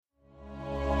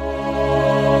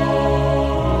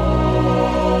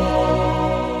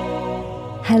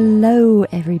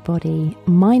everybody.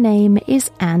 My name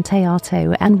is Anne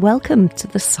Teato, and welcome to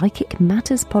the Psychic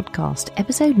Matters podcast,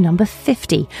 episode number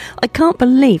 50. I can't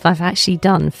believe I've actually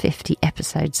done 50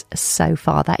 episodes so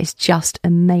far. That is just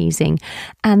amazing.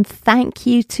 And thank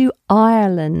you to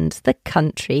Ireland, the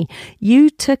country. You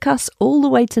took us all the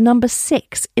way to number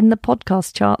 6 in the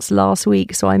podcast charts last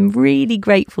week, so I'm really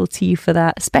grateful to you for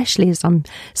that, especially as I'm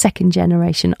second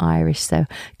generation Irish. So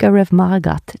go Raibh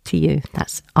Magat to you.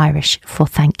 That's Irish for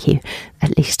thank you.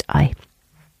 At least I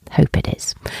hope it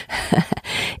is.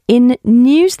 In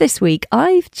news this week,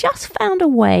 I've just found a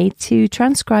way to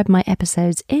transcribe my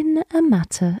episodes in a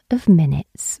matter of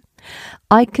minutes.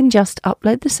 I can just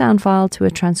upload the sound file to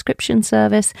a transcription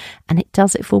service and it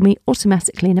does it for me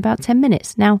automatically in about 10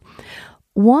 minutes. Now,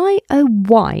 why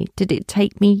did it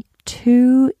take me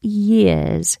 2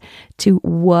 years to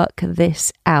work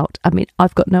this out? I mean,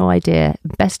 I've got no idea.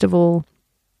 Best of all,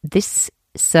 this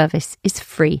service is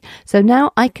free. So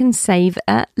now I can save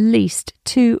at least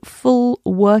 2 full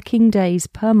working days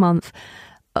per month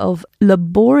of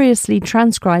laboriously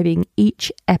transcribing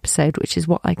each episode, which is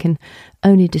what I can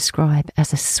only describe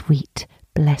as a sweet,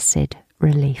 blessed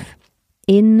relief.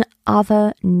 In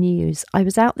other news, I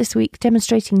was out this week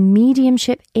demonstrating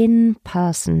mediumship in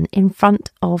person in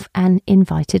front of an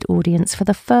invited audience for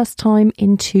the first time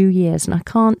in 2 years. And I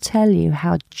can't tell you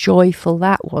how joyful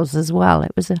that was as well.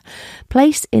 It was a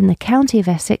place in the county of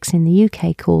Essex in the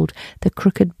UK called the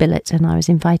Crooked Billet. And I was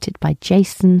invited by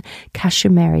Jason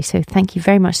Cashmere. So thank you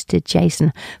very much to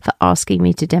Jason for asking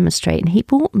me to demonstrate. And he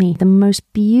bought me the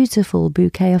most beautiful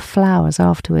bouquet of flowers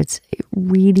afterwards. It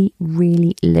really,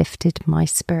 really lifted my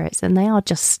spirits, and they are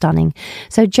just stunning.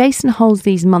 So Jason holds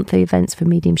these monthly events for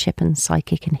mediumship and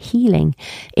psychic and healing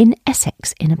in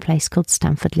Essex in a place called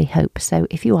Stamford-le-Hope. So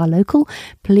if you are local,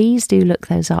 please do look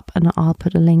those up, and I'll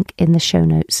put a link in the show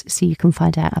notes so you can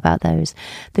find out about those.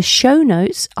 The show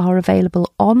notes are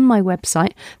available on my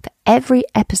website for every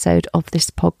episode of this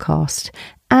podcast,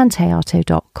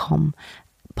 anneteato.com.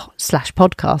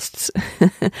 /podcasts.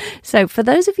 So for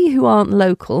those of you who aren't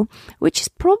local, which is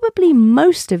probably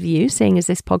most of you, seeing as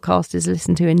this podcast is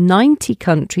listened to in 90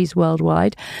 countries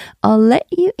worldwide, I'll let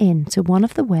you into one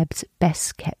of the web's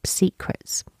best kept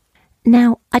secrets.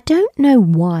 Now, I don't know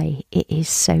why it is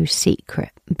so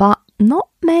secret, but not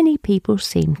many people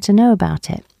seem to know about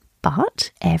it.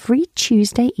 But every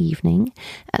Tuesday evening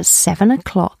at 7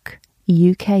 o'clock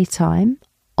UK time,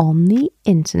 on the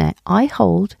internet, I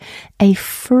hold a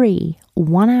free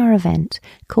 1-hour event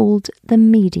called the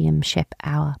Mediumship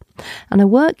Hour. And I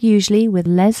work usually with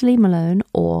Leslie Malone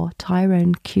or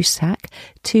Tyrone Cusack,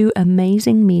 2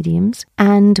 amazing mediums,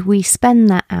 and we spend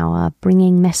that hour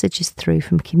bringing messages through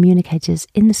from communicators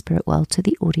in the spirit world to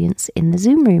the audience in the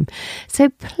Zoom room. So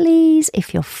please,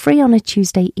 if you're free on a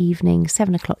Tuesday evening,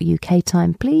 7 o'clock UK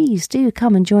time, please do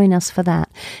come and join us for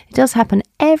that. It does happen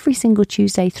every single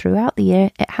Tuesday throughout the year.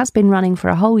 It has been running for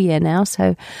a whole year now,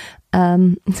 so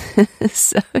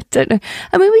so I don't know.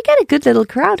 I mean, we get a good little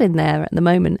crowd in there at the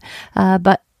moment,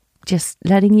 but just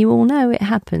letting you all know it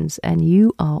happens, and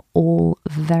you are all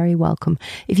very welcome.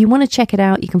 If you want to check it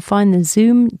out, you can find the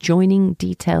Zoom joining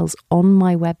details on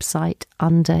my website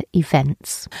under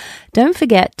events. Don't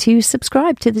forget to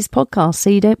subscribe to this podcast so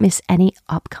you don't miss any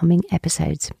upcoming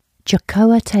episodes.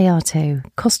 Jacoa Teato,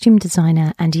 costume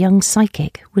designer and young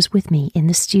psychic, was with me in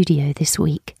the studio this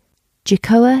week.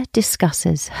 Jacoa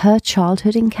discusses her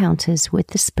childhood encounters with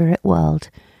the spirit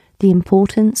world, the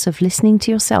importance of listening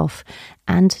to yourself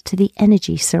and to the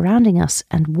energy surrounding us,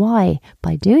 and why,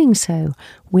 by doing so,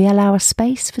 we allow a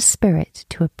space for spirit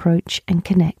to approach and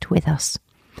connect with us.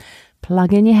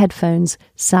 Plug in your headphones,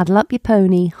 saddle up your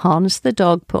pony, harness the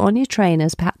dog, put on your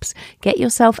trainers, perhaps get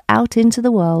yourself out into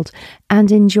the world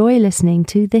and enjoy listening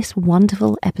to this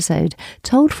wonderful episode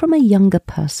told from a younger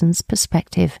person's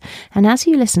perspective. And as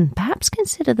you listen, perhaps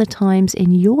consider the times in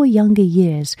your younger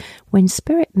years when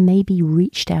spirit maybe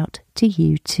reached out to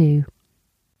you too.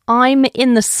 I'm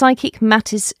in the Psychic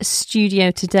Matters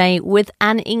studio today with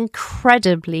an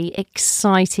incredibly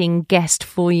exciting guest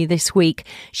for you this week.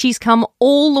 She's come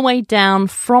all the way down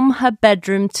from her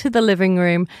bedroom to the living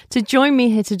room to join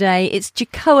me here today. It's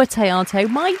Jacoa Teato,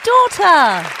 my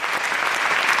daughter.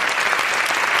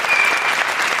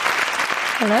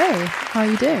 Hello, how are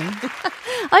you doing?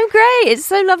 I'm great. It's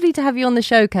so lovely to have you on the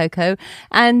show, Coco.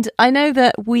 And I know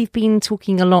that we've been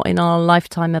talking a lot in our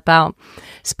lifetime about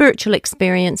spiritual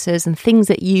experiences and things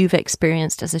that you've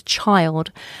experienced as a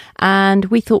child. And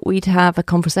we thought we'd have a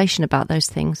conversation about those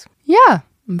things. Yeah,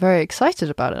 I'm very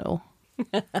excited about it all.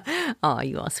 Oh,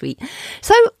 you are sweet.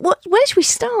 So where should we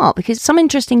start? Because some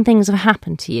interesting things have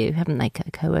happened to you, haven't they,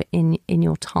 Coco, in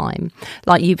your time?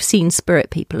 Like you've seen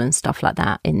spirit people and stuff like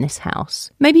that in this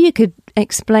house. Maybe you could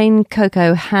explain,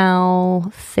 Coco,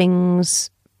 how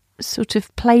things sort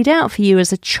of played out for you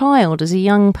as a child, as a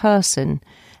young person,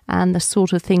 and the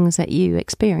sort of things that you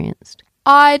experienced.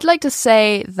 I'd like to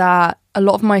say that a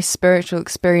lot of my spiritual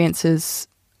experiences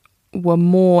were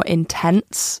more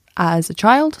intense as a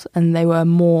child and they were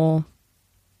more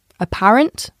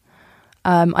apparent.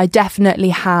 I definitely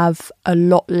have a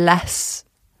lot less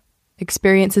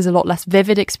experiences, a lot less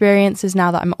vivid experiences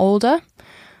now that I'm older.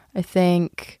 I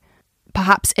think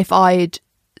perhaps if I'd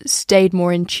stayed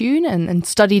more in tune and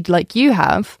studied like you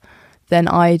have, then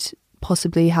I'd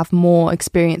possibly have more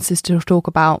experiences to talk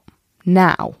about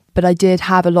now. But I did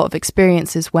have a lot of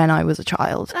experiences when I was a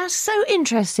child. That's so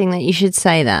interesting that you should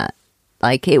say that.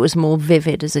 Like it was more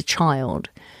vivid as a child.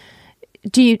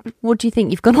 What do you think?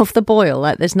 You've gone off the boil?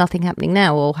 Like there's nothing happening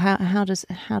now, or how does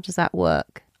that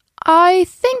work? I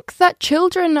think that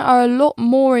children are a lot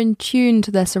more in tune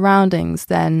to their surroundings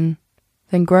than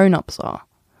grown-ups are.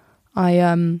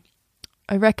 I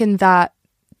reckon that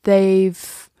they're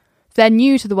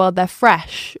new to the world. They're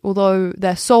fresh, although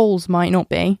their souls might not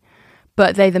be.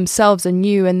 But they themselves are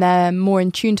new and they're more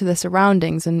in tune to their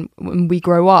surroundings. And when we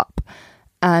grow up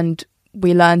and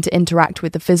we learn to interact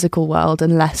with the physical world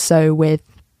and less so with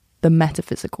the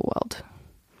metaphysical world.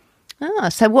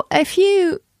 So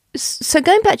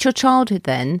going back to your childhood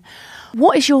then,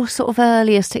 what is your sort of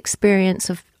earliest experience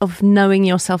of knowing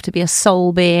yourself to be a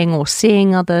soul being or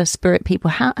seeing other spirit people?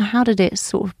 How did it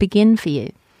sort of begin for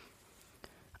you?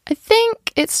 I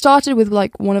think it started with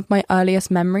like one of my earliest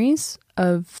memories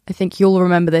of, I think you'll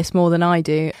remember this more than I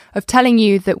do, of telling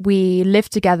you that we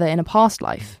lived together in a past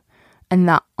life and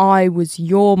that I was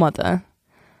your mother.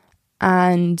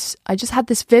 And I just had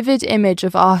this vivid image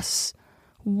of us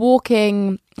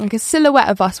walking, like a silhouette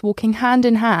of us walking hand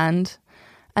in hand.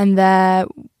 And the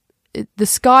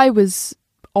sky was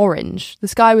orange. The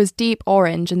sky was deep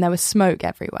orange and there was smoke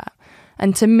everywhere.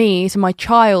 And to me, to my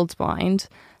child's mind,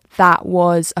 that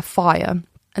was a fire.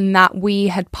 And that we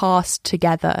had passed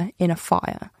together in a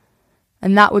fire.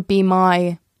 And that would be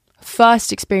my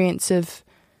first experience of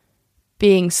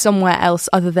being somewhere else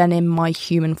other than in my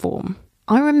human form.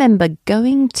 I remember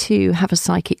going to have a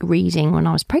psychic reading when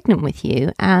I was pregnant with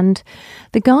you, and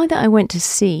the guy that I went to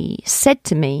see said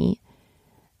to me,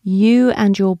 you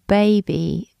and your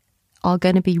baby are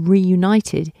going to be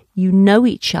reunited. You know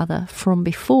each other from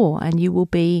before and you will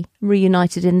be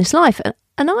reunited in this life.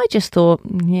 And I just thought,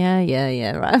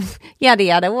 yeah, right. Yada,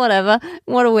 yada, whatever.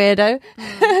 What a weirdo.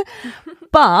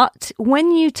 But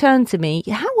when you turned to me,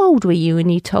 how old were you when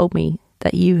you told me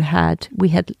that we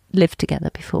had lived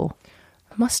together before?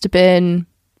 I must have been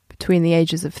between the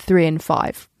ages of 3 and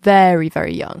 5. Very,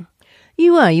 very young.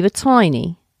 You were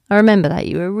tiny. I remember that.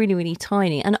 You were really, really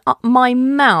tiny. And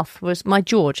my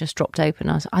jaw just dropped open.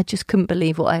 I just couldn't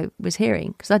believe what I was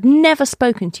hearing because I'd never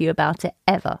spoken to you about it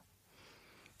ever.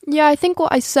 Yeah, I think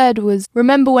what I said was,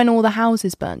 remember when all the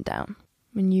houses burned down?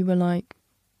 And you were like,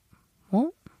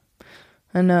 what?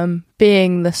 And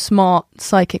being the smart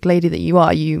psychic lady that you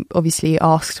are, you obviously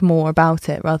asked more about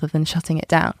it rather than shutting it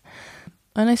down.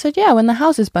 And I said, yeah, when the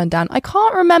houses burned down. I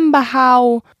can't remember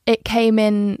how it came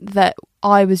in that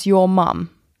I was your mum.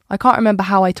 I can't remember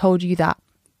how I told you that,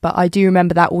 but I do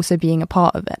remember that also being a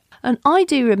part of it. And I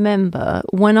do remember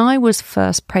when I was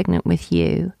first pregnant with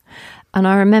you, and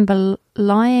I remember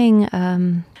lying,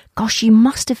 you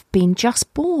must have been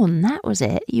just born. That was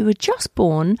it. You were just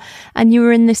born and you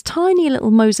were in this tiny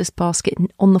little Moses basket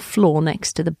on the floor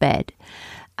next to the bed.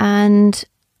 And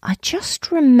I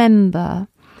just remember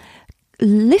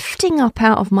lifting up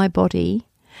out of my body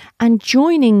and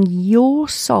joining your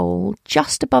soul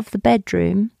just above the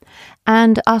bedroom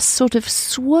and us sort of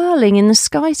swirling in the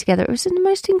sky together. It was the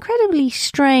most incredibly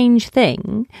strange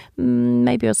thing.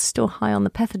 Maybe I was still high on the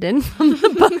pethidine from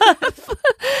the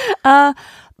birth.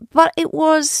 But it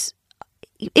was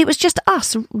just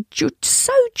us,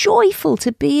 so joyful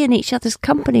to be in each other's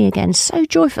company again, so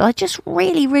joyful. I just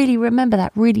really, really remember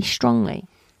that really strongly.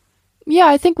 Yeah,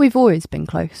 I think we've always been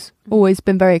close, always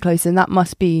been very close, and that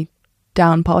must be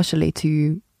down partially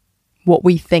to what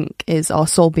we think is our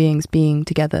soul beings being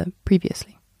together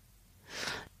previously.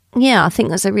 Yeah, I think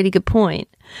that's a really good point.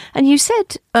 And you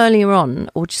said earlier on,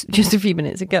 or just a few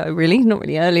minutes ago, really, not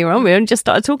really earlier on, we only just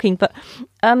started talking, but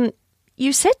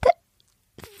you said that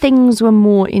things were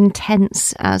more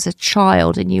intense as a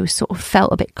child and you sort of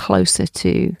felt a bit closer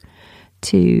to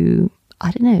I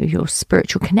don't know, your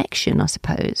spiritual connection, I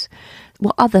suppose.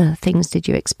 What other things did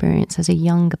you experience as a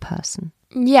younger person?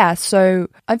 Yeah, so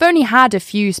I've only had a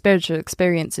few spiritual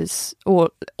experiences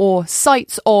or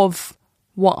sights of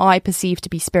what I perceive to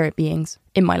be spirit beings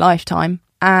in my lifetime,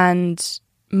 and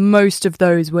most of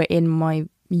those were in my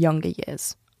younger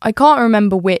years. I can't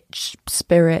remember which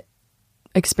spirit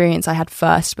experience I had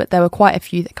first, but there were quite a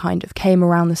few that kind of came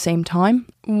around the same time.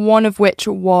 One of which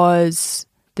was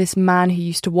this man who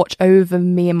used to watch over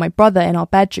me and my brother in our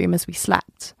bedroom as we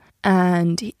slept.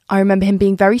 And I remember him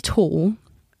being very tall,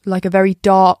 like a very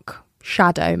dark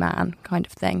shadow man kind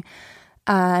of thing.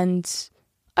 And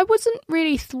I wasn't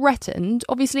really threatened.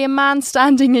 Obviously, a man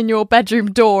standing in your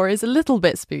bedroom door is a little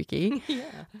bit spooky.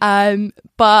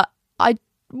 But I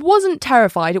wasn't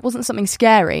terrified. It wasn't something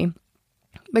scary,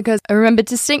 because I remember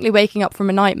distinctly waking up from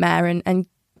a nightmare and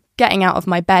getting out of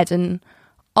my bed and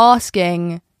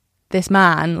asking this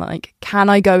man, like, can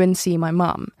I go and see my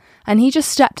mum? And he just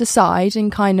stepped aside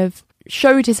and kind of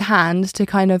showed his hand to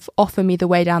kind of offer me the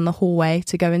way down the hallway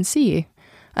to go and see you.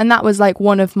 And that was like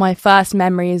one of my first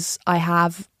memories I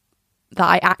have that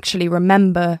I actually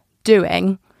remember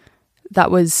doing.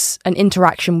 That was an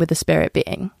interaction with a spirit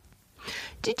being.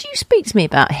 Did you speak to me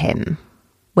about him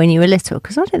when you were little?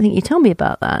 Because I don't think you told me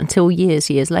about that until years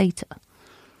later.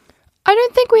 I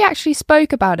don't think we actually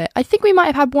spoke about it. I think we might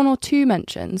have had one or two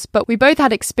mentions, but we both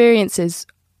had experiences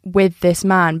with this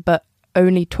man, but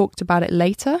only talked about it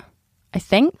later, I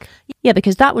think. Yeah,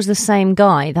 because that was the same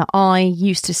guy that I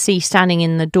used to see standing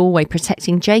in the doorway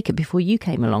protecting Jacob before you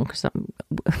came along. Because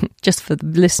just for the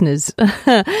listeners'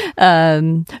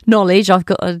 knowledge, I've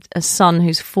got a son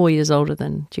who's 4 years older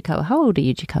than Jacoa. How old are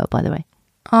you, Jacoa, by the way?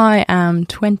 I am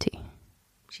 20.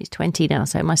 She's 20 now,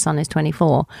 so my son is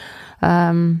 24.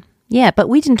 Yeah, but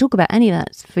we didn't talk about any of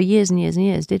that for years and years and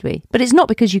years, did we? But it's not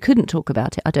because you couldn't talk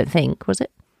about it, I don't think, was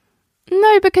it?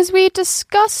 No, because we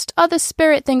discussed other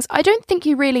spirit things. I don't think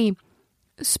you really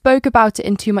spoke about it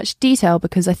in too much detail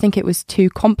because I think it was too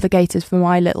complicated for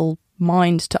my little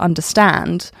mind to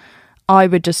understand. I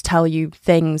would just tell you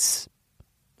things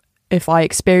if I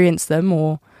experienced them,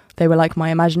 or they were like my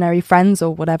imaginary friends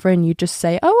or whatever, and you just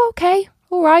say, oh, okay,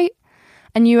 all right.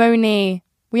 And we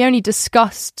only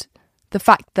discussed the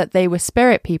fact that they were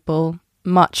spirit people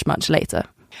much, much later.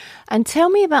 And tell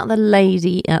me about the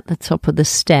lady at the top of the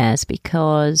stairs,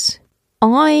 because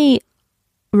I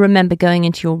remember going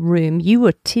into your room. You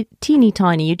were teeny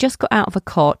tiny. You just got out of a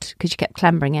cot because you kept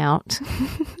clambering out.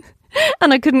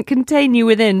 And I couldn't contain you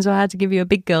within, so I had to give you a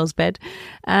big girl's bed.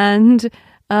 And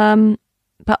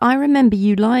but I remember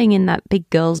you lying in that big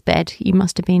girl's bed. You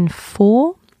must have been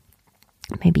 4,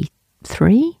 maybe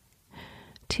 3.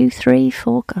 2, 3,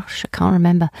 4, gosh, I can't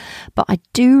remember. But I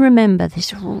do remember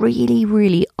this really,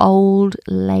 really old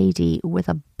lady with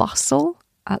a bustle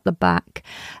at the back,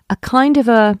 a kind of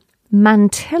a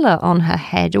mantilla on her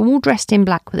head, all dressed in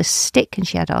black with a stick, and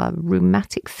she had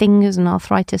rheumatic fingers and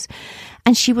arthritis.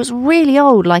 And she was really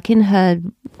old, like in her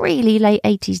really late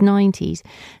 80s, 90s.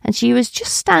 And she was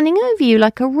just standing over you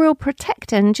like a real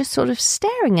protector and just sort of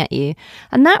staring at you.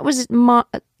 And that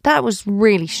was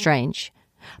really strange.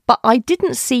 But I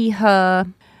didn't see her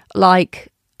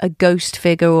like a ghost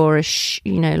figure or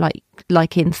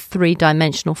like in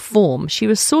 3-dimensional form. She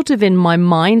was sort of in my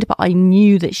mind, but I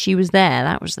knew that she was there.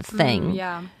 That was the thing.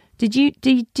 Yeah. Did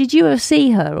you ever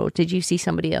see her, or did you see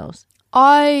somebody else?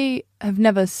 I have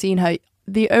never seen her.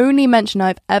 The only mention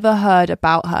I've ever heard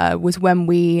about her was when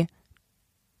we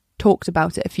talked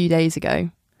about it a few days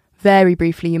ago. Very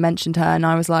briefly, you mentioned her, and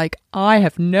I was like, I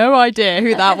have no idea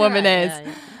who that woman is.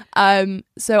 Yeah.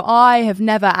 So I have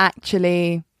never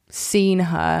actually seen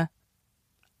her,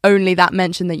 only that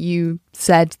mention that you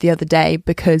said the other day,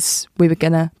 because we were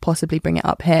going to possibly bring it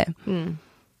up here. Mm.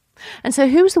 And so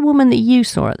who was the woman that you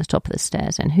saw at the top of the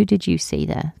stairs, and who did you see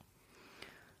there?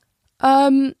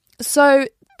 So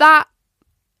that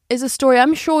is a story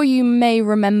I'm sure you may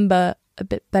remember a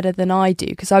bit better than I do,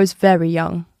 because I was very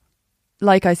young.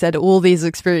 Like I said, all these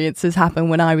experiences happened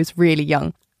when I was really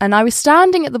young. And I was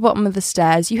standing at the bottom of the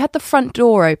stairs. You had the front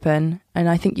door open, and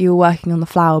I think you were working on the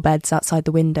flower beds outside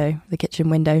the window, the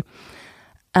kitchen window.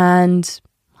 And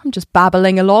I'm just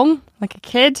babbling along like a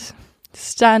kid,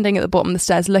 standing at the bottom of the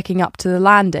stairs, looking up to the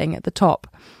landing at the top.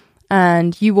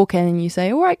 And you walk in and you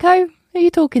say, all right, Co, who are you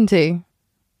talking to?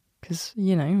 Because,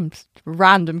 I'm just a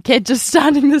random kid just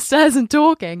standing the stairs and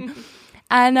talking.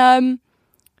 And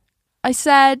I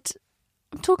said,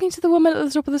 I'm talking to the woman at the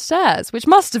top of the stairs, which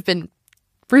must have been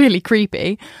really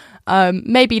creepy.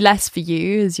 Maybe less for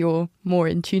you, as you're more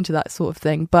in tune to that sort of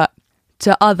thing, but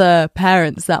to other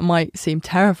parents that might seem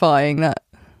terrifying, that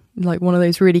like one of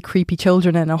those really creepy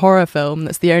children in a horror film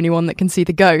that's the only one that can see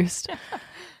the ghost.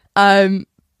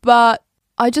 But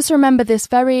I just remember this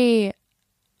very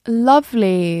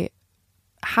lovely,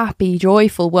 happy,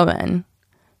 joyful woman.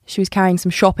 She was carrying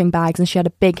some shopping bags and she had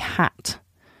a big hat.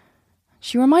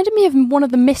 She reminded me of one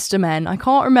of the Mr. Men. I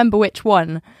can't remember which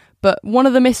one, but one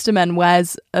of the Mr. Men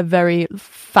wears a very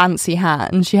fancy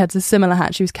hat, and she had a similar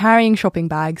hat. She was carrying shopping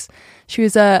bags. She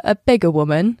was a bigger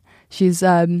woman. She's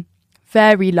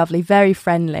very lovely, very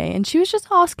friendly, and she was just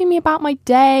asking me about my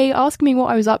day, asking me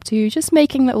what I was up to, just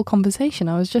making little conversation.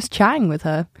 I was just chatting with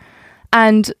her.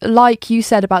 And like you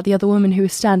said about the other woman who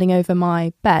was standing over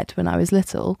my bed when I was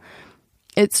little,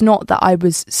 it's not that I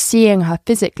was seeing her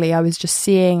physically, I was just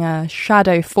seeing a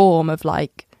shadow form of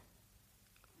like,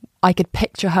 I could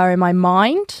picture her in my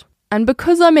mind. And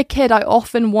because I'm a kid, I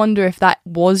often wonder if that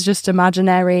was just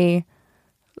imaginary,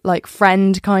 like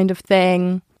friend kind of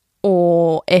thing,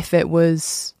 or if it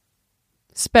was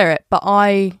spirit. But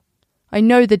I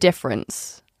know the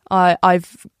difference.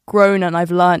 I've grown and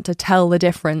I've learnt to tell the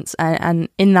difference. And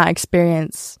in that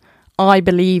experience, I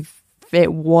believe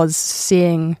it was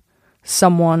seeing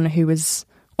someone who was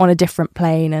on a different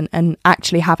plane and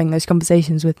actually having those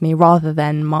conversations with me rather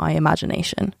than my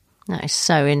imagination. That is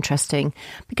so interesting,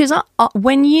 because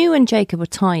when you and Jacob were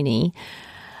tiny,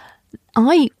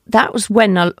 that was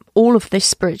when all of this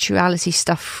spirituality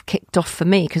stuff kicked off for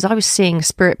me, because I was seeing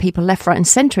spirit people left, right and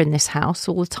centre in this house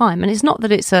all the time. And it's not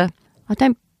that I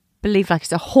don't believe like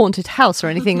it's a haunted house or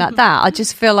anything like that. I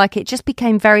just feel like it just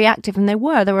became very active, and there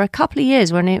were a couple of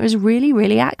years when it was really,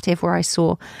 really active where I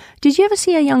saw. Did you ever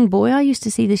see a young boy? I used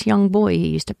to see this young boy who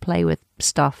used to play with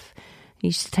stuff. He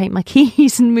used to take my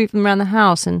keys and move them around the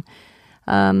house, and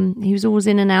he was always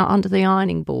in and out under the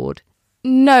ironing board.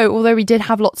 No, although we did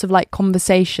have lots of like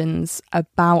conversations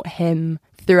about him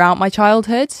throughout my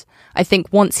childhood. I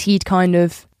think once he'd kind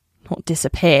of not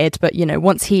disappeared, but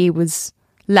once he was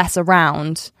less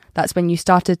around, that's when you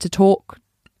started to talk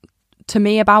to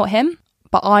me about him.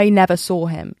 But I never saw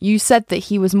him. You said that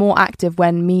he was more active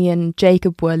when me and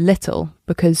Jacob were little,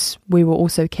 because we were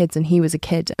also kids and he was a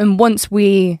kid. And once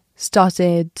we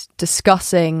started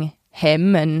discussing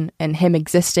him and him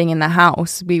existing in the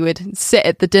house, we would sit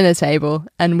at the dinner table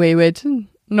and we would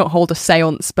not hold a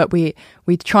seance, but we'd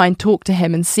try and talk to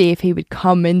him and see if he would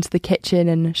come into the kitchen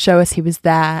and show us he was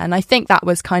there. And I think that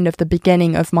was kind of the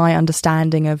beginning of my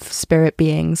understanding of spirit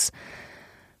beings.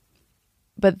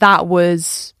 But that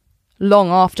was long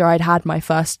after I'd had my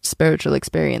first spiritual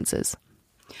experiences.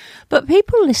 But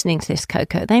people listening to this,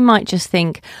 Coco, they might just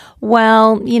think,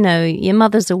 well, your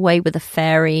mother's away with the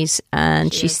fairies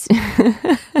and she's...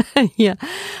 yeah.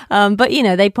 But,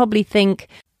 they probably think,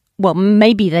 well,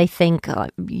 maybe they think, I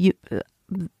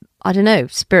don't know,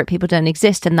 spirit people don't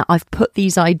exist, and that I've put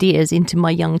these ideas into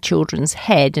my young children's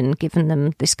head and given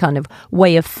them this kind of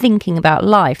way of thinking about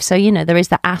life. So, there is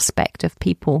that aspect of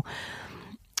people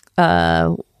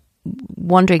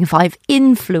wondering if I've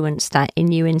influenced that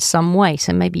in you in some way.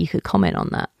 So maybe you could comment on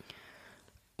that.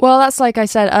 Well, that's like I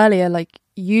said earlier, like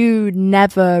you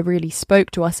never really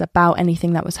spoke to us about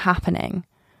anything that was happening.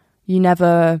 You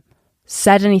never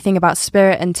said anything about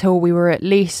spirit until we were at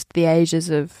least the ages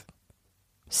of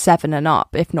 7 and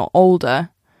up, if not older.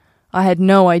 I had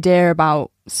no idea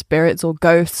about spirits or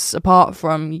ghosts apart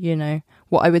from,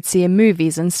 what I would see in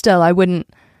movies, and still I wouldn't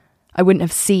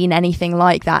have seen anything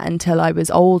like that until I was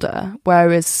older,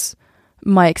 whereas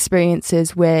my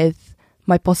experiences with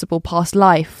my possible past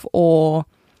life, or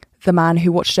the man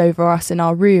who watched over us in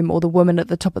our room, or the woman at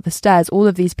the top of the stairs, all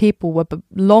of these people were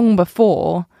long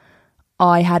before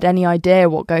I had any idea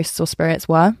what ghosts or spirits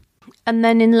were. And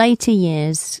then in later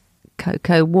years,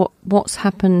 Coco, what's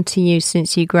happened to you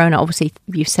since you've grown up? Obviously,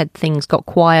 you said things got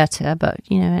quieter, but,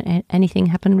 anything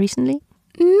happened recently?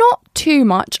 Not too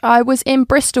much. I was in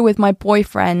Bristol with my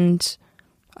boyfriend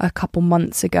a couple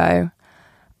months ago.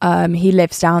 He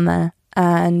lives down there,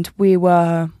 and we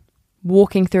were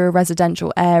walking through a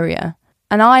residential area.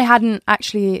 And I hadn't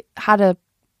actually had a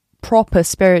proper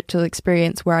spiritual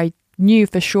experience where I knew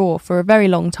for sure for a very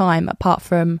long time, apart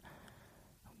from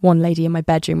one lady in my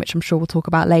bedroom, which I'm sure we'll talk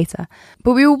about later.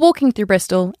 But we were walking through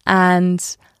Bristol,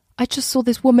 and I just saw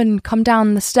this woman come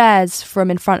down the stairs from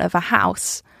in front of a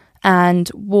house and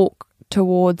walk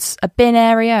towards a bin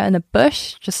area and a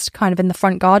bush just kind of in the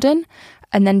front garden,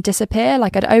 and then disappear.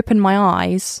 Like I'd opened my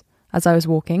eyes as I was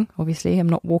walking. Obviously, I'm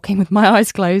not walking with my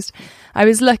eyes closed. I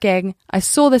was looking, I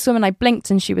saw this woman, I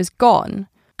blinked and she was gone.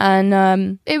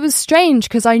 And it was strange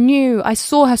because I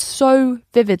saw her so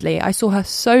vividly.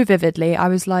 I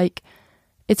was like,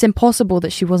 it's impossible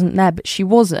that she wasn't there, but she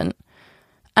wasn't.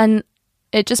 And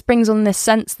it just brings on this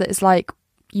sense that it's like,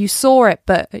 you saw it,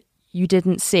 but you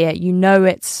didn't see it.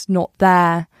 It's not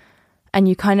there. And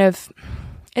you kind of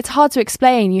it's hard to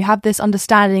explain. You have this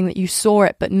understanding that you saw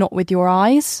it, but not with your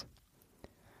eyes.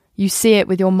 You see it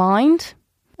with your mind.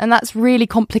 And that's really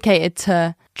complicated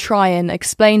to try and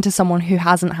explain to someone who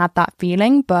hasn't had that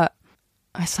feeling, but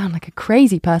I sound like a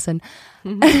crazy person.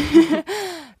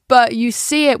 But you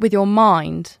see it with your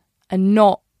mind and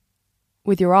not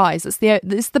with your eyes. It's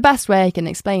the best way I can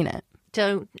explain it.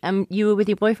 So, you were with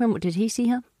your boyfriend. Did he see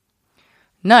her?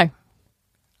 No.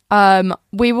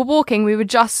 We were walking. We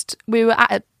were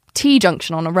at a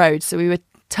T-junction on a road, so we were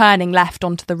turning left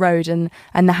onto the road, and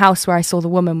the house where I saw the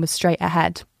woman was straight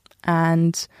ahead.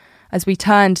 And as we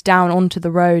turned down onto the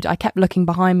road, I kept looking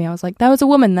behind me. I was like, there was a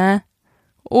woman there,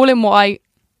 all in white.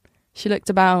 She looked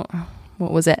about,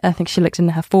 what was it? I think she looked in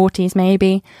her 40s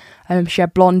maybe. She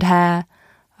had blonde hair.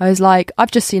 I was like,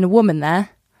 I've just seen a woman there.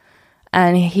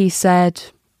 And he said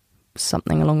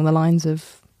something along the lines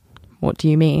of, what do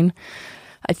you mean?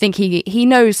 I think he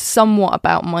knows somewhat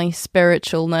about my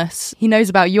spiritualness. He knows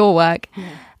about your work.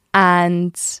 Yeah.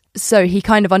 And so he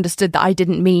kind of understood that I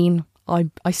didn't mean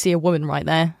I see a woman right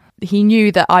there. He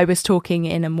knew that I was talking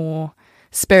in a more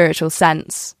spiritual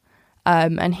sense.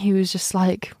 And he was just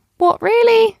like, what,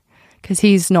 really? Because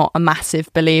he's not a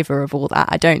massive believer of all that,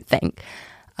 I don't think.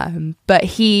 But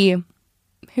he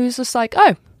was just like,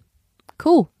 oh,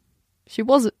 cool. She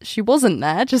wasn't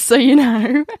there, just so you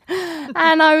know.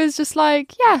 And I was just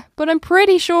like, yeah, but I'm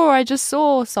pretty sure I just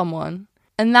saw someone.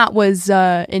 And that was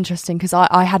interesting because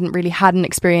I hadn't really had an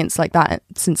experience like that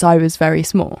since I was very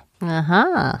small.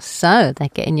 So they're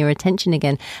getting your attention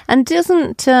again. And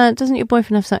doesn't your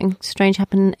boyfriend have something strange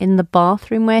happen in the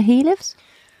bathroom where he lives?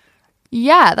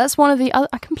 Yeah, that's one of the other...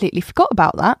 I completely forgot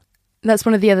about that. That's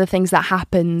one of the other things that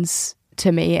happens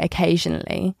to me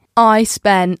occasionally. I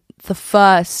spent the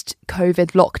first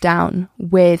COVID lockdown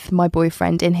with my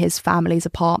boyfriend in his family's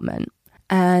apartment,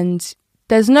 and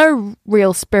there's no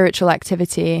real spiritual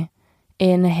activity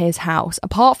in his house,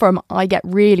 apart from I get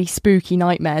really spooky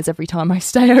nightmares every time I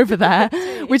stay over there,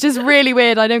 which is really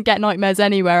weird. I don't get nightmares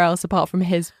anywhere else apart from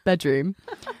his bedroom.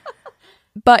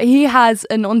 But he has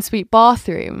an ensuite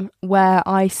bathroom where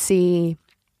I see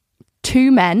 2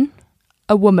 men,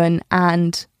 a woman,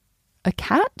 and a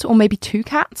cat, or maybe 2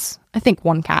 cats. I think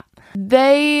 1 cat.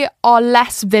 They are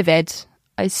less vivid.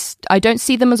 I don't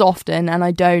see them as often, and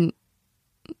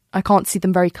I can't see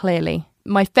them very clearly.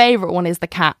 My favourite one is the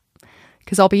cat,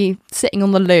 because I'll be sitting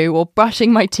on the loo or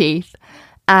brushing my teeth,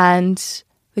 and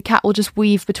the cat will just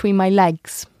weave between my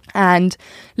legs. And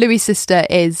Louis' sister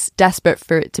is desperate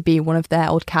for it to be one of their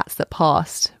old cats that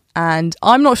passed. And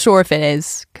I'm not sure if it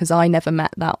is, because I never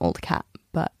met that old cat,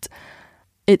 but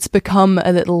it's become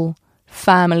a little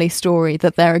family story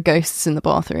that there are ghosts in the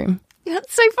bathroom.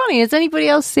 That's so funny. Has anybody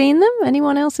else seen them?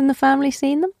 Anyone else in the family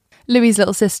seen them? Louis'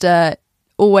 little sister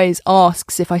always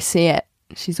asks if I see it.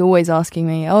 She's always asking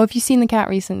me, oh, have you seen the cat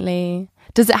recently?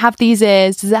 Does it have these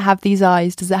ears? Does it have these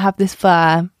eyes? Does it have this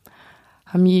fur?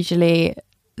 I'm usually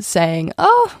saying,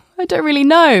 oh, I don't really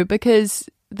know, because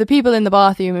the people in the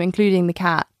bathroom, including the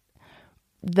cat,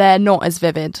 they're not as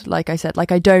vivid. Like I said,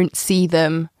 like I don't see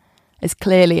them as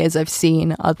clearly as I've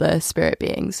seen other spirit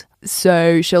beings.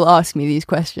 So she'll ask me these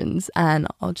questions and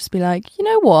I'll just be like, you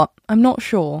know what? I'm not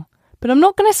sure, but I'm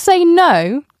not going to say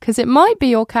no, because it might be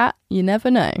your cat. You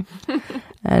never know.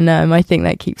 And I think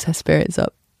that keeps her spirits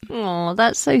up. Oh,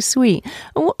 that's so sweet.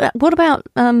 What about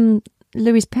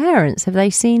Louis' parents? Have they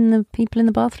seen the people in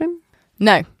the bathroom?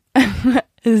 No.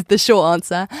 Is the short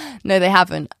answer. No, they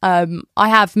haven't. I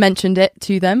have mentioned it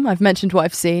to them. I've mentioned what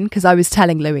I've seen because I was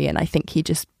telling Louis and I think he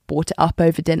just brought it up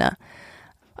over dinner.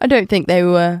 I don't think they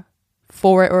were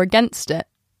for it or against it.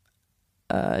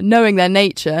 Knowing their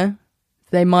nature,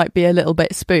 they might be a little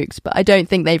bit spooked, but I don't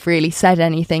think they've really said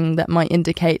anything that might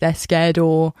indicate they're scared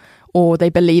or they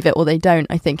believe it or they don't.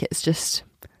 I think it's just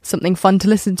something fun to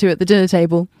listen to at the dinner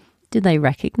table. Did they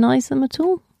recognise them at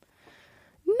all?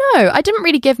 No, I didn't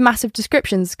really give massive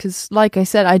descriptions because, like I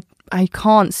said, I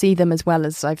can't see them as well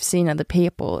as I've seen other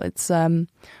people. It's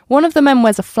one of the men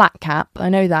wears a flat cap, I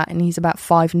know that, and he's about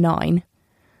 5'9".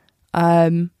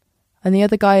 And the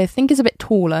other guy I think is a bit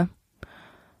taller.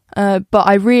 But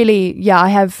I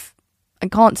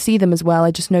can't see them as well.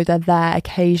 I just know they're there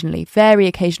occasionally, very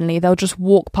occasionally. They'll just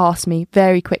walk past me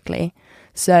very quickly.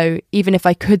 So even if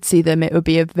I could see them, it would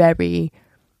be a very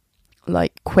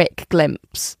quick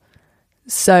glimpse.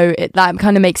 So that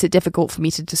kind of makes it difficult for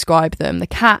me to describe them. The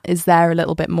cat is there a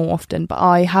little bit more often, but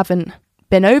I haven't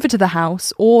been over to the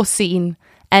house or seen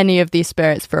any of these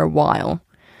spirits for a while.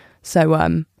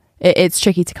 So it's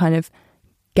tricky to kind of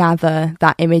gather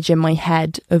that image in my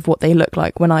head of what they look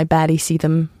like when I barely see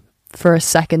them for a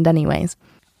second anyways.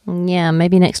 Yeah,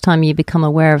 maybe next time you become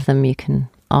aware of them, you can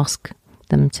ask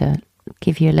them to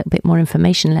give you a little bit more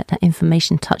information, let that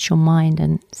information touch your mind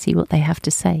and see what they have to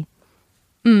say.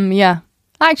 Yeah,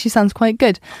 that actually sounds quite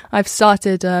good. I've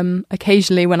started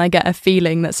occasionally when I get a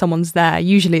feeling that someone's there.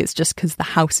 Usually it's just because the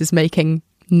house is making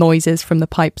noises from the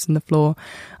pipes in the floor.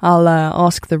 I'll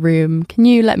ask the room, can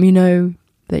you let me know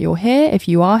that you're here? If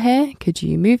you are here, could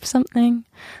you move something?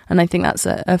 And I think that's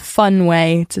a fun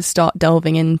way to start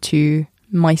delving into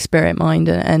my spirit mind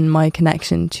and my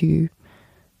connection to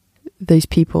those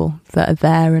people that are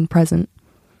there and present.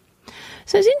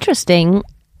 So it's interesting.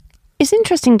 It's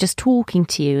interesting just talking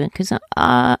to you, because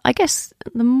I guess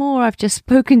the more I've just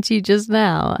spoken to you just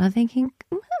now, I'm thinking,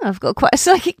 I've got quite a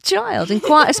psychic child and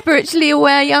quite a spiritually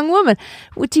aware young woman.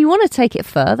 Do you want to take it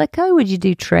further, Co? Would you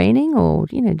do training, or,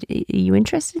 are you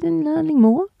interested in learning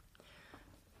more?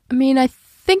 I mean, I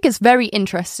think it's very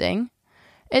interesting.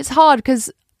 It's hard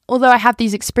because although I have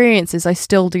these experiences, I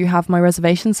still do have my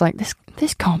reservations. Like,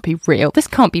 this can't be real. This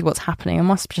can't be what's happening. I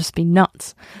must just be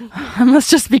nuts. I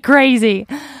must just be crazy.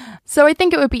 So I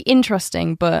think it would be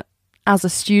interesting, but as a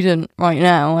student right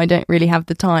now, I don't really have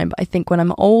the time. But I think when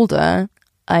I'm older,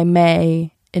 I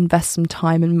may invest some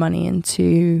time and money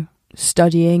into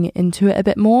studying into it a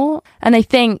bit more. And I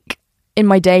think in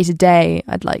my day-to-day,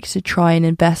 I'd like to try and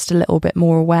invest a little bit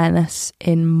more awareness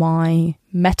in my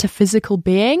metaphysical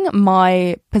being,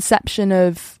 my perception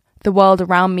of the world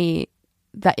around me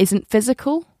that isn't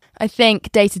physical. I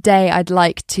think day-to-day, I'd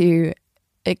like to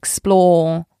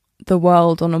explore the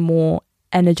world on a more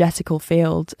energetical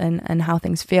field and how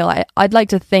things feel. I'd like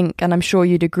to think, and I'm sure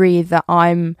you'd agree, that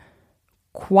I'm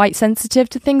quite sensitive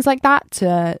to things like that,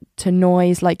 to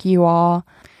noise like you are.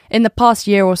 In the past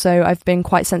year or so, I've been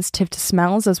quite sensitive to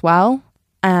smells as well.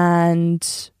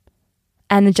 And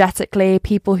energetically,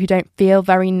 people who don't feel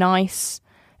very nice,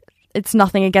 it's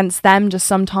nothing against them, just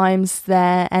sometimes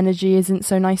their energy isn't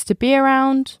so nice to be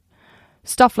around.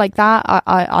 Stuff like that,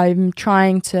 I'm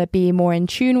trying to be more in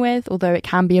tune with, although it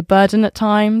can be a burden at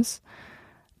times.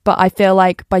 But I feel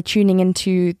like by tuning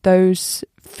into those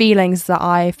feelings that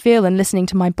I feel and listening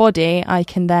to my body, I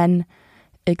can then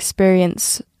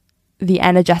experience the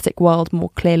energetic world more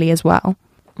clearly as well.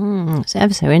 It's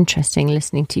ever so interesting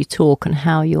listening to you talk and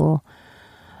how you're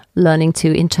learning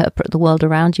to interpret the world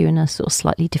around you in a sort of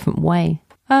slightly different way.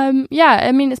 Yeah,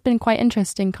 I mean, it's been quite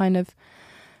interesting kind of.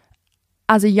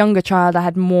 As a younger child, I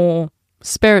had more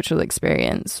spiritual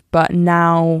experience, but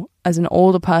now as an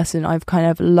older person, I've kind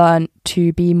of learned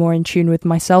to be more in tune with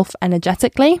myself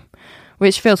energetically,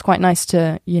 which feels quite nice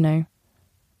to,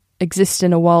 exist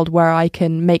in a world where I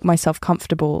can make myself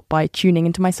comfortable by tuning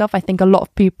into myself. I think a lot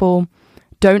of people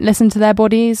don't listen to their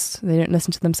bodies. They don't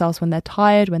listen to themselves when they're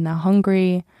tired, when they're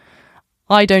hungry.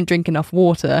 I don't drink enough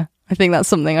water. I think that's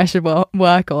something I should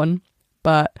work on.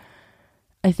 But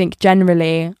I think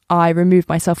generally I remove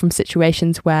myself from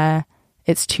situations where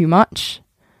it's too much,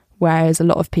 whereas a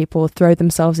lot of people throw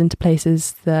themselves into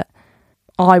places that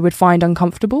I would find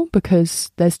uncomfortable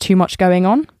because there's too much going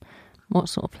on. What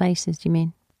sort of places do you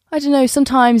mean? I don't know,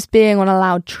 sometimes being on a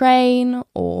loud train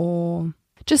or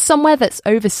just somewhere that's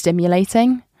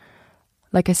overstimulating.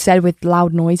 Like I said, with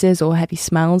loud noises or heavy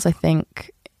smells, I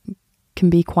think can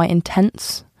be quite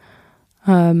intense.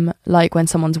 Like when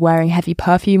someone's wearing heavy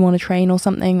perfume on a train or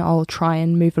something, I'll try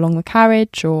and move along the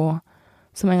carriage or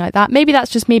something like that. Maybe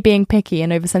that's just me being picky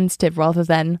and oversensitive rather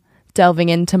than delving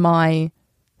into my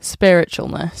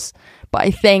spiritualness. But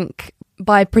I think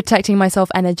by protecting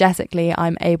myself energetically,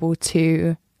 I'm able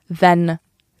to then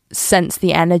sense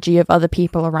the energy of other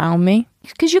people around me.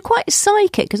 Because you're quite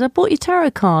psychic, because I bought you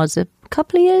tarot cards a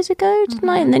couple of years ago, didn't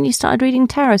I? And then you started reading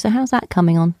tarot. So how's that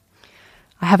coming on?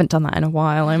 I haven't done that in a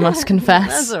while, I must confess.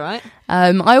 That's all right.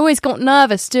 I always got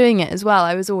nervous doing it as well.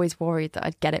 I was always worried that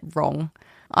I'd get it wrong.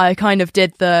 I kind of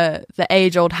did the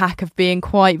age-old hack of being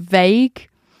quite vague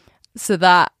so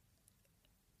that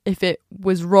if it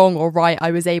was wrong or right,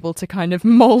 I was able to kind of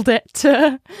mould it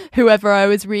to whoever I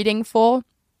was reading for.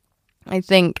 I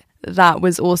think that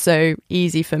was also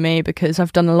easy for me because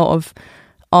I've done a lot of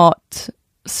art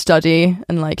study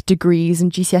and like degrees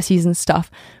and GCSEs and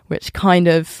stuff, which kind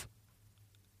of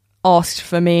asked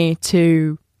for me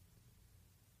to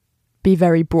be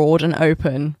very broad and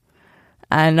open,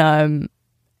 and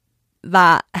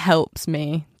that helps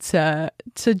me to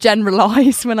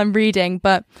generalize when I'm reading.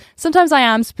 But sometimes I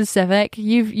am specific.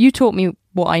 You taught me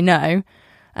what I know,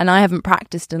 and I haven't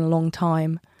practiced in a long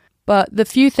time. But the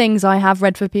few things I have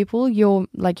read for people, your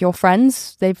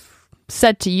friends, they've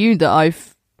said to you that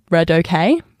I've read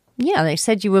okay. Yeah, they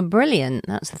said you were brilliant.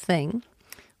 That's the thing.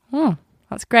 Oh,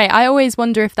 that's great. I always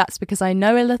wonder if that's because I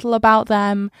know a little about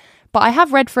them. But I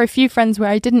have read for a few friends where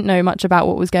I didn't know much about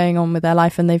what was going on with their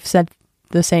life, and they've said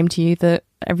the same to you, that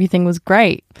everything was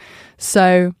great.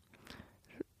 So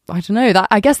I don't know, that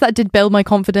I guess that did build my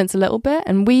confidence a little bit.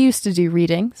 And we used to do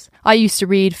readings. I used to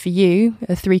read for you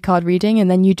a 3-card reading, and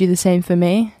then you do the same for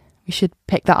me. We should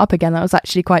pick that up again. That was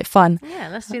actually quite fun. Yeah,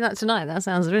 let's do that tonight. That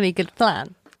sounds a really good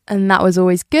plan. And that was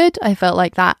always good. I felt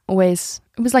like it was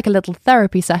like a little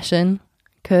therapy session,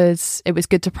 because it was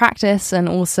good to practice, and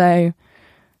also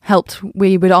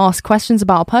we would ask questions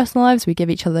about our personal lives. We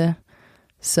give each other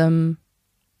some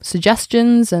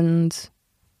suggestions and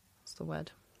what's the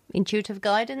word? Intuitive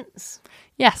guidance.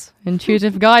 Yes,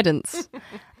 intuitive guidance.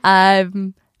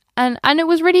 And it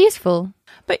was really useful.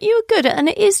 But you were good, and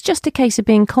it is just a case of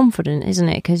being confident, isn't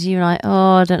it? Because you're like,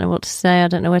 oh, I don't know what to say, I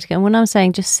don't know where to go. And when I'm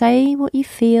saying just say what you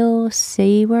feel,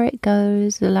 see where it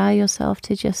goes, allow yourself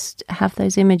to just have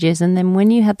those images. And then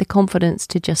when you had the confidence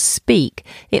to just speak,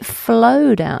 it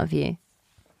flowed out of you.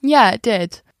 Yeah, it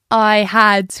did. I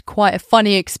had quite a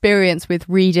funny experience with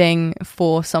reading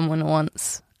for someone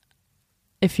once,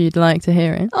 if you'd like to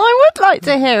hear it. I would like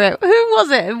to hear it. Who was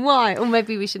it and why? Or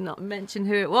maybe we should not mention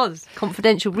who it was.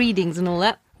 Confidential readings and all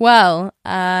that. Well,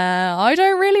 I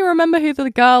don't really remember who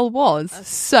the girl was. Okay.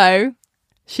 So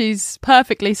she's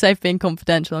perfectly safe being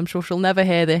confidential. I'm sure she'll never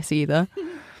hear this either.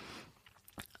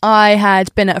 I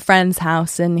had been at a friend's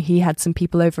house, and he had some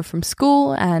people over from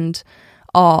school, and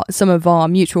some of our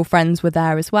mutual friends were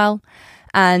there as well.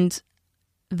 And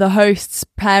the host's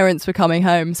parents were coming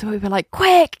home, so we were like,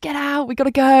 quick, get out, we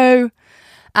gotta go.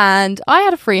 And I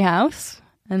had a free house,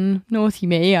 and naughty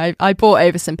me, I brought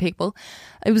over some people.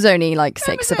 It was only like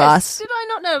 6 of us. Did I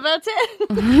not know about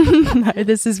it? No,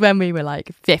 this is when we were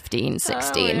like 15,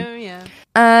 16. Oh, yeah.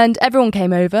 And everyone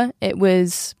came over. It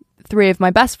was 3 of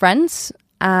my best friends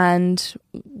and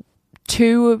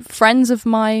 2 friends of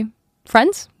my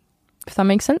friends, if that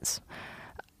makes sense.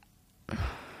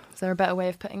 Is there a better way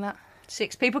of putting that?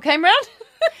 6 people came round?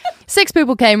 6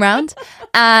 people came round,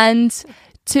 and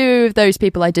 2 of those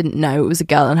people I didn't know. It was a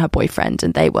girl and her boyfriend,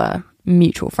 and they were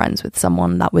mutual friends with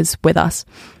someone that was with us.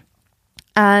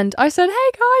 And I said,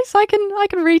 hey guys, I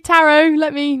can read tarot,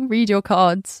 let me read your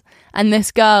cards. And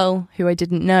this girl who I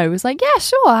didn't know was like, yeah,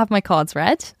 sure, I'll have my cards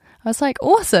read. I was like,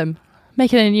 awesome,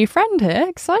 making a new friend here,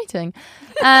 exciting.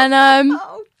 And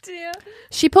oh dear.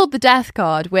 She pulled the death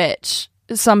card, which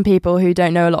some people who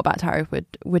don't know a lot about tarot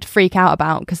would freak out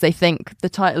about, because they think the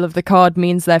title of the card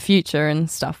means their future and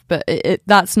stuff. But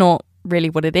that's not really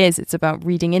what it is. It's about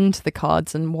reading into the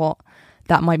cards and what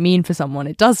that might mean for someone.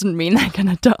 It doesn't mean they're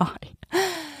going to die.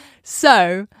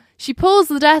 So she pulls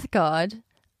the death card,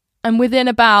 and within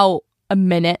about a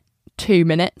minute, 2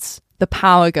 minutes, the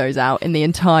power goes out in the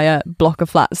entire block of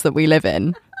flats that we live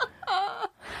in.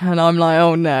 And I'm like,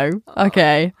 oh no,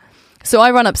 okay. So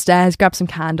I run upstairs, grab some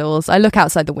candles. I look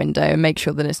outside the window and make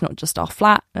sure that it's not just our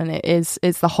flat, and it's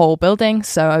the whole building.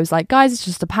 So I was like, guys, it's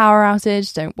just a power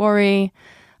outage, don't worry.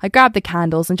 I grab the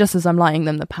candles, and just as I'm lighting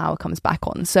them, the power comes back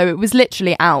on. So it was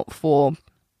literally out for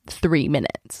 3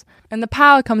 minutes. And the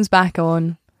power comes back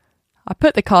on. I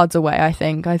put the cards away, I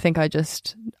think.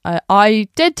 I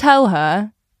did tell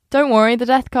her, don't worry, the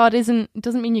death card doesn't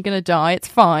mean you're going to die. It's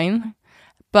fine.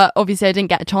 But obviously I didn't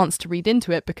get a chance to read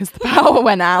into it because the power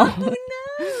went out. Oh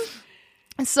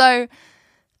no! So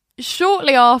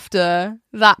shortly after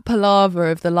that palaver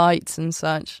of the lights and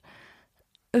such,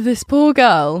 this poor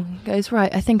girl goes,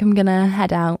 right, I think I'm going to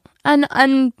head out.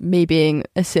 And me being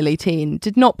a silly teen,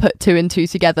 did not put 2 and 2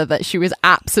 together that she was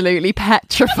absolutely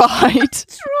petrified.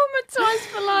 Traumatized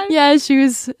for life. Yeah,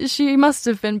 she must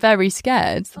have been very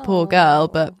scared, the poor girl,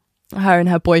 but her and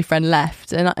her boyfriend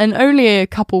left. And only a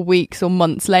couple weeks or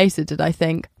months later did I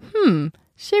think,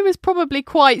 she was probably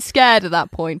quite scared at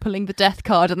that point, pulling the death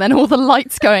card and then all the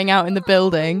lights going out in the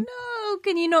building. No,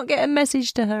 can you not get a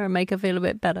message to her and make her feel a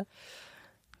bit better?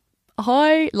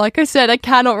 Like I said, I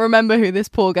cannot remember who this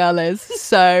poor girl is,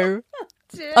 so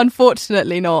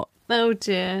unfortunately not. Oh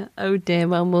dear.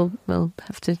 Well, we'll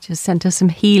have to just send her some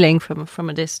healing from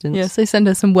a distance. Yes, they send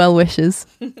her some well wishes.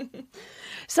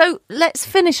 So let's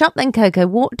finish up then, Coco.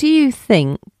 What do you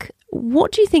think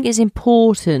is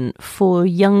important for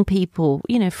young people,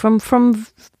 from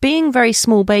being very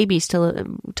small babies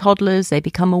till toddlers, they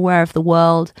become aware of the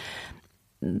world.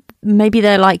 Maybe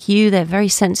they're like you, they're very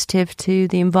sensitive to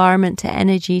the environment, to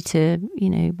energy, to,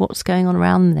 what's going on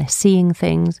around them. They're seeing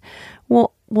things.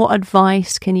 What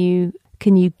advice can you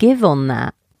give on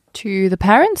that? To the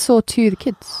parents or to the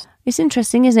kids? It's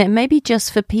interesting, isn't it? Maybe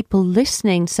just for people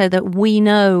listening so that we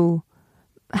know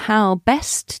how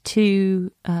best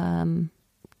to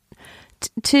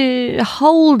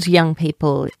hold young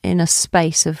people in a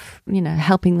space of,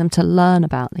 helping them to learn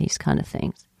about these kind of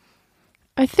things.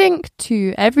 I think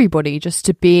to everybody, just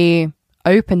to be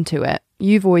open to it.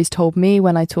 You've always told me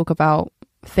when I talk about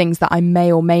things that I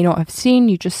may or may not have seen,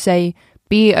 you just say,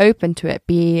 be open to it,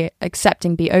 be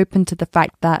accepting, be open to the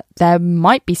fact that there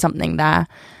might be something there,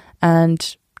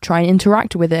 and try and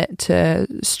interact with it to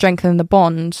strengthen the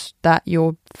bond that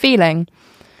you're feeling.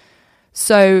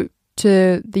 So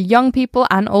to the young people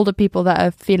and older people that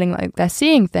are feeling like they're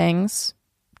seeing things,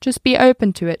 just be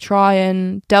open to it. Try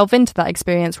and delve into that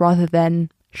experience rather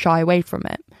than shy away from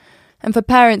it. And for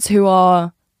parents who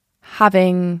are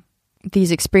having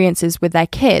these experiences with their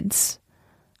kids,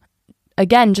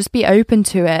 again, just be open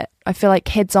to it. I feel like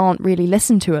kids aren't really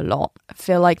listened to a lot. I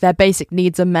feel like their basic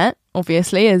needs are met,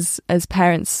 obviously, as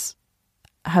parents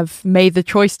have made the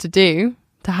choice to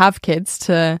have kids,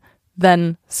 to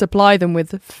then supply them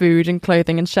with food and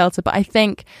clothing and shelter. But I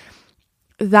think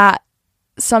that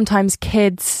sometimes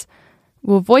kids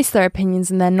will voice their opinions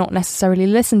and they're not necessarily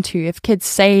listened to. If kids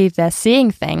say they're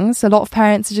seeing things, a lot of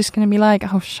parents are just going to be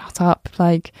like, oh, shut up,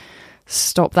 like,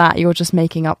 stop that, you're just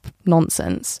making up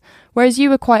nonsense. Whereas you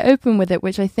were quite open with it,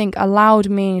 which I think allowed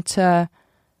me to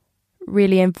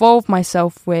really involve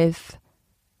myself with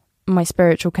my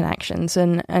spiritual connections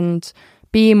and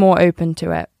be more open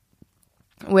to it,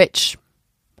 which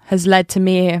has led to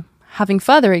me having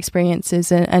further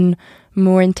experiences and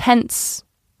more intense,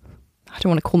 I don't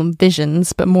want to call them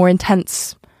visions, but more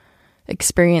intense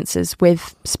experiences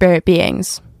with spirit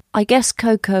beings. I guess,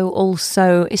 Coco,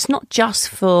 also, it's not just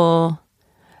for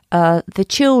the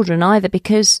children either,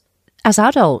 because as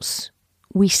adults,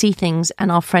 we see things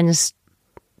and our friends,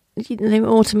 the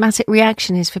automatic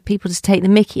reaction is for people to take the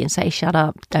mickey and say, shut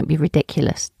up, don't be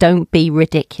ridiculous. Don't be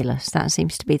ridiculous. That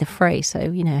seems to be the phrase.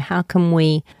 So, how can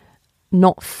we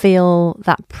not feel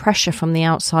that pressure from the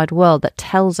outside world that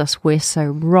tells us we're so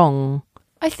wrong?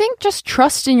 I think just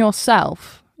trust in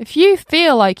yourself. If you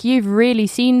feel like you've really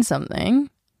seen something,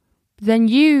 then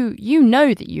you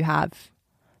know that you have.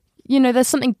 There's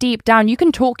something deep down. You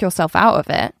can talk yourself out of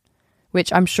it,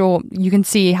 which I'm sure you can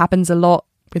see happens a lot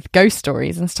with ghost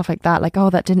stories and stuff like that. Like, oh,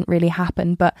 that didn't really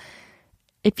happen. But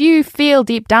if you feel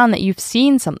deep down that you've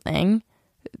seen something,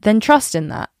 then trust in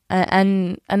that.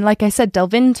 And like I said,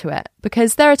 delve into it.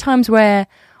 Because there are times where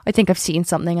I think I've seen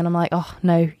something and I'm like, oh,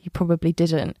 no, you probably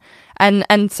didn't.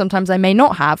 And sometimes I may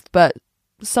not have, but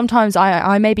sometimes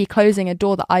I may be closing a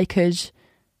door that I could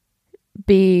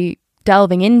be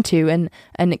delving into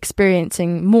and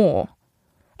experiencing more.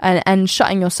 And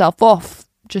shutting yourself off,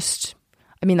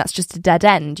 that's just a dead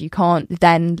end. You can't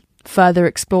then further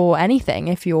explore anything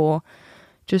if you're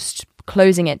just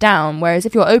closing it down. Whereas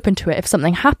if you're open to it, if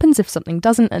something happens, if something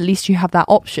doesn't, at least you have that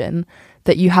option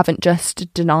that you haven't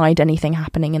just denied anything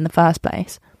happening in the first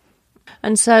place.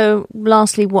 And so,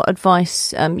 lastly, what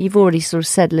advice, you've already sort of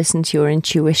said, listen to your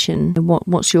intuition.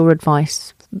 What's your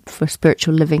advice for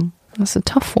spiritual living? That's a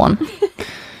tough one.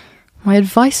 My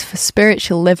advice for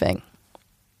spiritual living.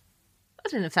 I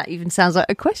don't know if that even sounds like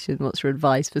a question. What's your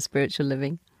advice for spiritual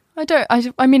living?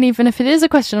 I mean, even if it is a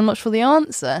question, I'm not sure the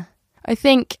answer. I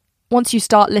think once you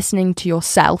start listening to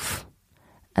yourself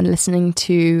and listening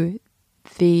to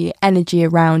the energy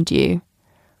around you,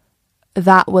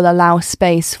 that will allow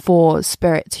space for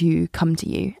spirit to come to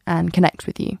you and connect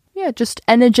with you. Yeah, just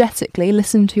energetically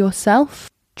listen to yourself.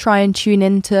 Try and tune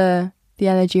into the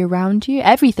energy around you.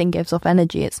 Everything gives off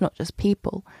energy. It's not just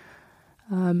people.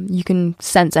 You can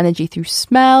sense energy through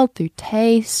smell, through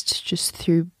taste, just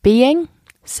through being,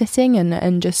 sitting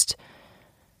and just,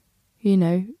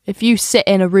 if you sit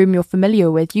in a room you're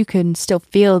familiar with, you can still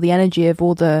feel the energy of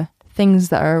all the things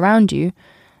that are around you.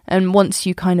 And once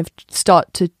you kind of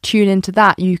start to tune into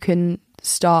that, you can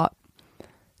start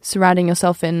surrounding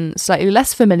yourself in slightly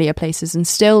less familiar places and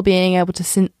still being able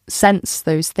to sense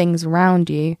those things around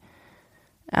you.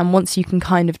 And once you can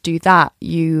kind of do that,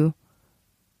 you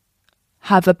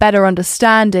have a better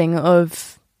understanding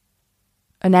of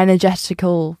an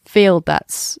energetical field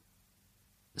that's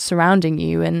surrounding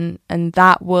you, and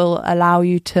that will allow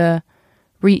you to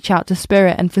reach out to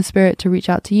spirit and for spirit to reach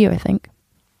out to you, I think.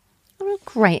 What a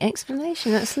great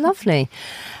explanation. That's lovely.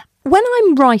 When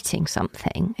I'm writing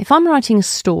something, if I'm writing a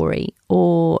story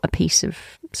or a piece of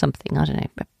something, I don't know,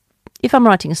 but if I'm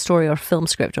writing a story or a film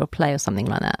script or a play or something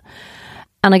like that,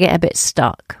 and I get a bit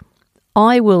stuck,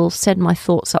 I will send my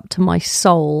thoughts up to my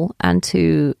soul and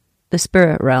to the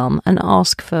spirit realm and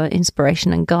ask for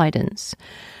inspiration and guidance.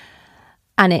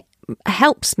 And it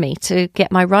helps me to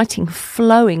get my writing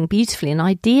flowing beautifully, and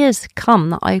ideas come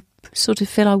that I sort of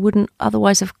feel I wouldn't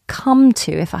otherwise have come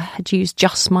to if I had used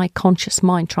just my conscious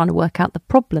mind trying to work out the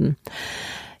problem.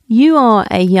 You are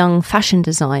a young fashion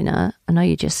designer. I know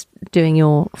you're just doing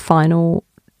your final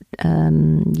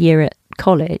year at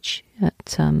college at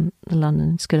the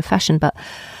London School of Fashion, but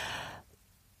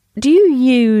do you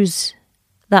use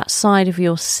that side of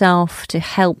yourself to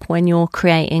help when you're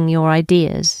creating your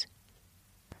ideas?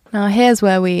 Now, here's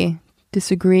where we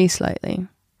disagree slightly.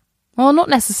 Well, not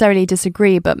necessarily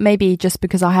disagree, but maybe just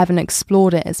because I haven't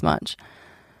explored it as much.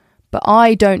 But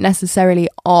I don't necessarily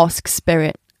ask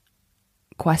spirit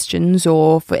questions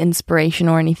or for inspiration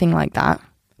or anything like that.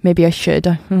 Maybe I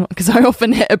should, because I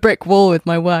often hit a brick wall with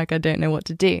my work. I don't know what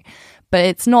to do. But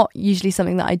it's not usually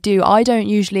something that I do. I don't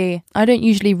usually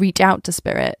reach out to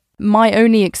spirit. My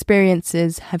only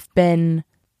experiences have been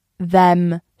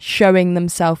them showing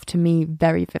themselves to me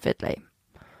very vividly.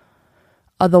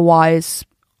 Otherwise,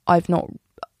 I've not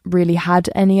really had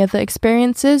any other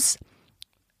experiences.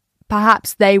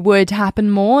 Perhaps they would happen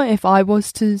more if I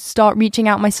was to start reaching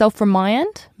out myself from my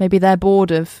end. Maybe they're bored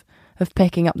of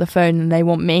picking up the phone and they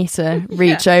want me to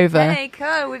reach over. Hey,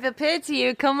 Co, we've appeared to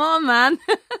you. Come on, man.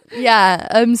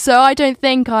 Yeah. So I don't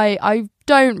think I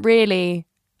don't really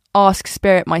ask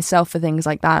spirit myself for things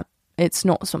like that. It's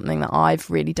not something that I've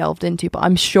really delved into, but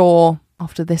I'm sure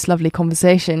after this lovely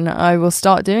conversation, I will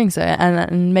start doing so.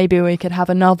 And maybe we could have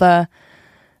another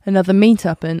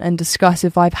meetup and discuss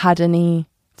if I've had any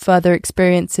further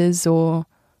experiences or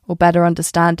better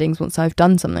understandings once I've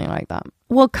done something like that.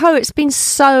 Well, Co, it's been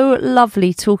so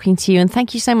lovely talking to you, and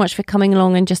thank you so much for coming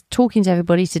along and just talking to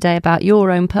everybody today about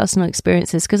your own personal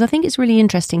experiences, because I think it's really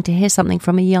interesting to hear something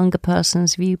from a younger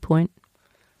person's viewpoint.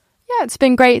 Yeah, it's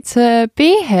been great to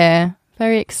be here.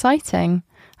 Very exciting.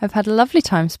 I've had a lovely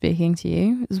time speaking to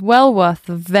you. It was well worth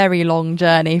the very long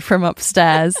journey from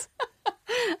upstairs.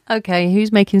 Okay,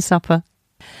 who's making supper?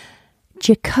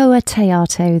 Jacoa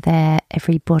Teato there,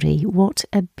 everybody. What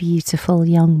a beautiful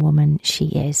young woman she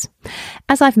is.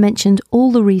 As I've mentioned,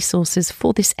 all the resources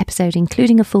for this episode,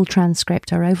 including a full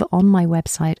transcript, are over on my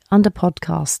website under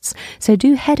podcasts. So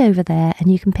do head over there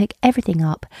and you can pick everything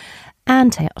up.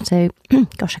 Anne Teato,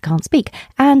 gosh, I can't speak,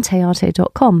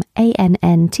 anneteato.com,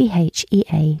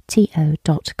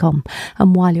 ANNTHEATO.com.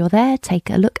 And while you're there,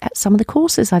 take a look at some of the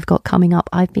courses I've got coming up.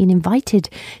 I've been invited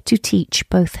to teach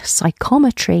both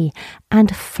psychometry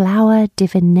and flower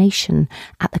divination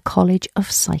at the College of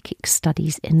Psychic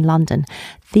Studies in London.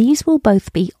 These will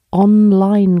both be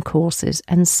online courses,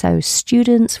 and so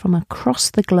students from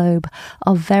across the globe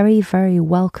are very, very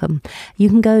welcome. You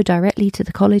can go directly to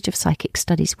the College of Psychic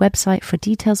Studies website for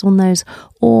details on those,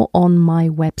 or on my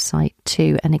website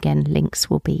too, and again, links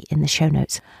will be in the show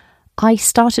notes. I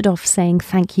started off saying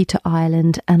thank you to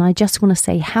Ireland, and I just want to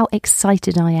say how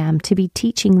excited I am to be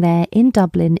teaching there in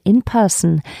Dublin in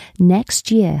person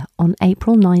next year on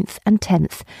April 9th and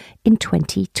 10th in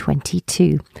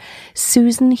 2022.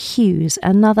 Susan Hughes,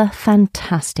 another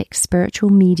fantastic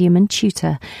spiritual medium and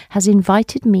tutor, has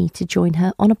invited me to join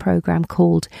her on a program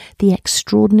called The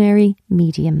Extraordinary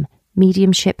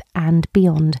Mediumship and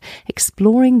Beyond,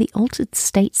 exploring the altered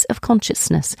states of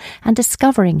consciousness and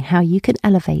discovering how you can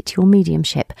elevate your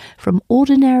mediumship from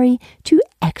ordinary to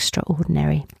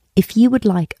extraordinary. If you would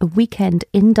like a weekend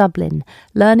in Dublin,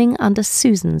 learning under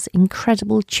Susan's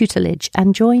incredible tutelage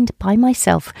and joined by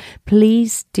myself,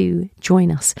 please do join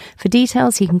us. For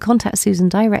details, you can contact Susan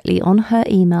directly on her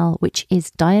email, which is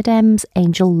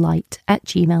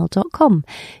diademsangellight@gmail.com.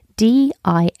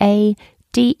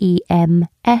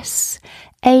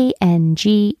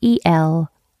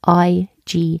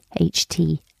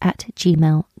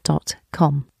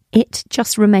 DIADEMSANGELIGHT@gmail.com. It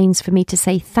just remains for me to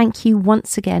say thank you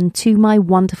once again to my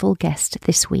wonderful guest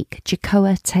this week,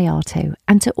 Jacoa Teato,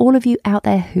 and to all of you out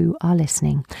there who are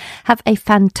listening. Have a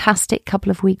fantastic couple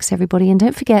of weeks, everybody, and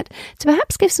don't forget to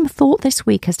perhaps give some thought this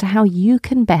week as to how you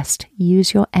can best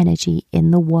use your energy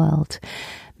in the world.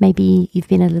 Maybe you've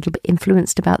been a little bit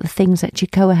influenced about the things that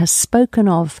Jacoa has spoken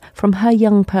of from her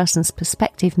young person's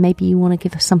perspective. Maybe you want to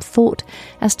give us some thought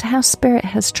as to how Spirit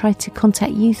has tried to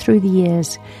contact you through the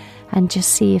years, and just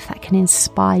see if that can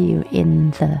inspire you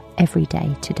in the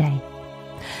everyday today.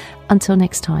 Until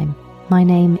next time, my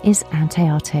name is Anne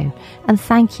Teato, and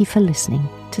thank you for listening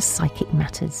to Psychic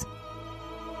Matters.